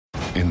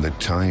In the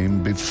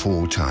time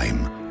before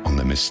time, on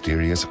the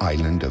mysterious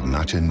island of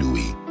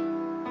Matanui,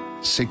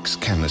 6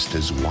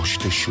 canisters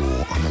washed ashore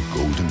on a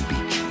golden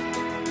beach,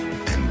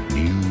 and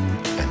new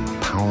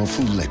and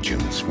powerful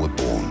legends were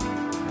born.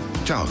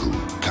 Tahu,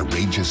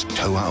 courageous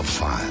tower of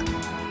fire.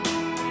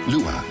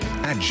 Lua,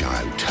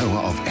 agile tower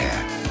of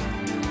air.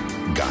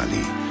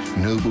 Gali,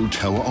 noble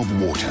tower of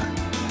water.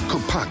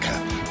 Kopaka,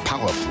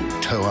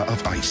 powerful tower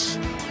of ice.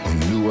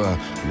 Onua,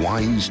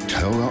 wise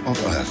tower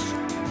of earth.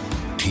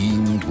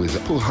 Teamed with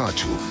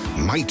Puhatu,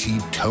 mighty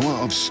tower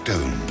of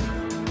stone.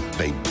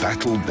 They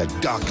battled the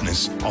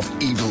darkness of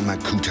evil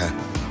Makuta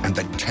and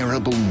the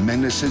terrible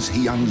menaces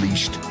he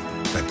unleashed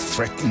that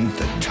threatened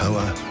the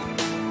tower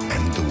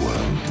and the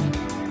world.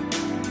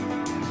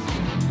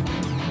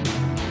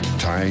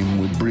 Time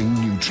would bring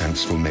new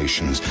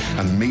transformations,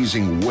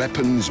 amazing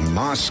weapons,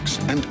 masks,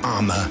 and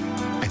armor,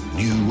 and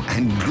new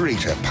and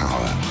greater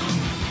power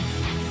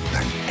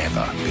than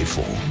ever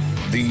before.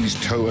 These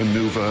Toa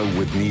Nuva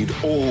would need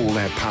all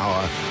their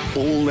power,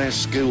 all their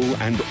skill,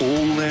 and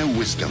all their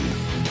wisdom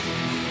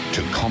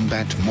to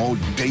combat more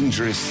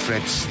dangerous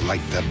threats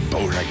like the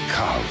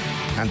Borekal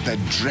and the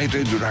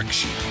dreaded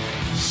Rakshi,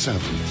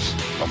 servants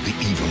of the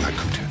evil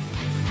Makuta.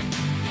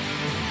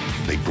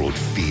 They brought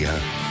fear,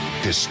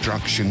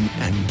 destruction,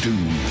 and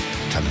doom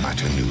to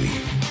Matanui.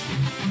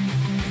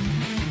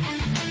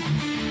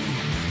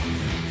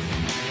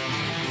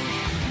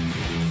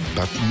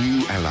 But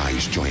new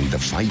allies joined the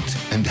fight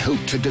and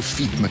helped to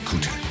defeat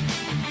Makuta.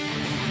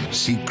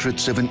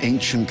 Secrets of an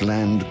ancient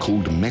land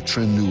called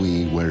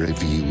Metranui were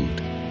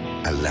revealed,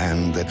 a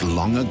land that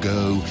long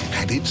ago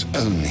had its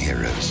own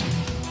heroes,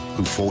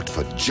 who fought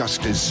for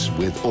justice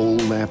with all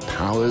their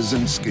powers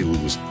and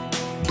skills,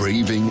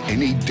 braving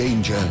any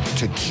danger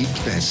to keep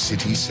their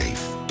city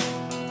safe.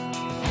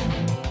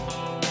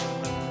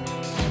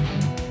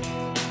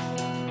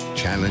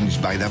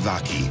 Challenged by the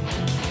Vaki,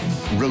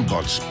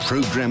 robots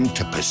programmed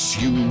to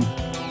pursue,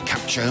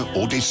 capture,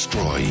 or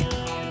destroy,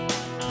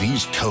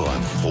 these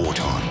Toa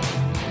fought on.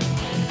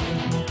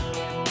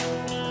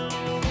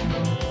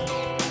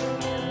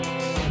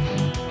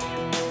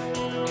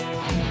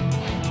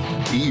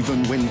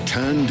 Even when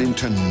turned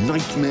into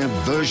nightmare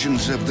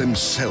versions of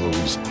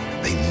themselves,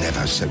 they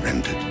never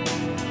surrendered.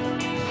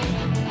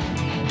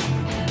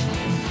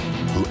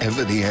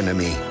 Whoever the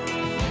enemy,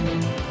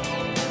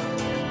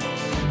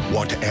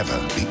 whatever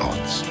the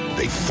odds,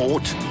 they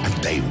fought and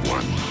they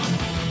won.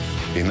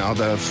 In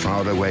other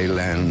faraway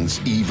lands,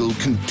 evil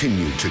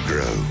continued to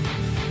grow.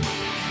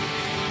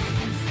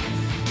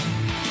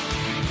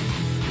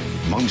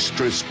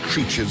 Monstrous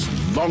creatures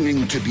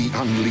longing to be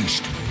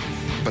unleashed,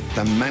 but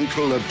the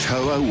mantle of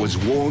Toa was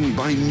worn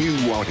by new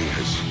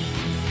warriors.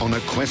 On a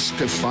quest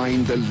to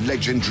find the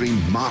legendary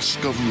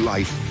Mask of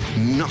Life,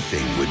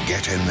 nothing would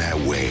get in their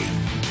way.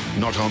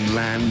 Not on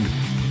land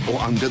or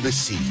under the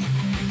sea.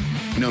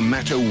 No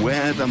matter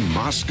where the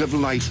Mask of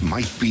Life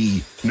might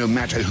be, no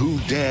matter who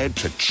dared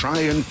to try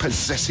and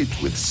possess it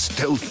with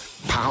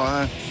stealth,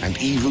 power, and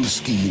evil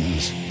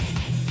schemes,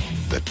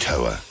 the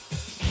Toa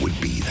would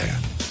be there.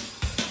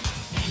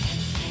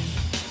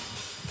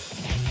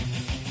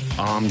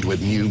 Armed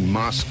with new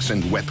masks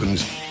and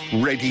weapons,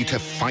 ready to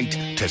fight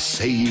to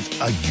save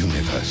a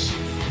universe.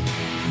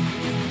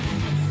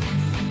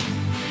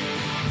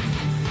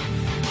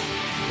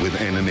 With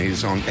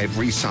enemies on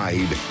every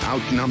side,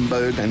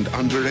 outnumbered and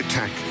under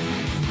attack,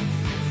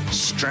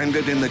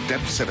 stranded in the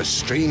depths of a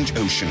strange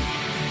ocean,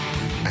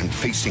 and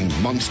facing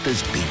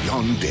monsters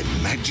beyond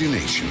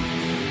imagination,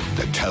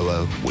 the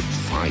Toa would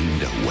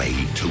find a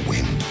way to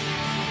win.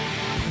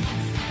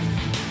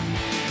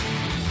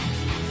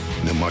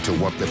 No matter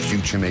what the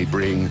future may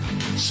bring,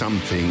 some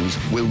things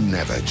will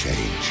never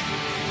change.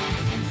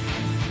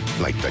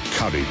 Like the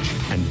courage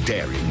and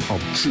daring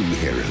of true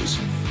heroes.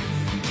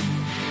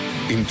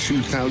 In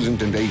 2008,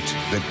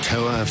 the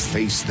Toa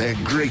faced their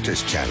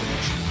greatest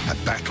challenge,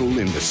 a battle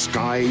in the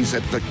skies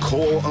at the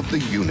core of the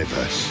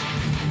universe.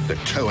 The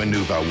Toa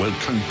Nuva will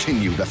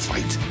continue the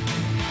fight.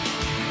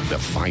 The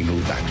final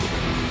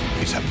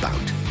battle is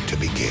about to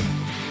begin.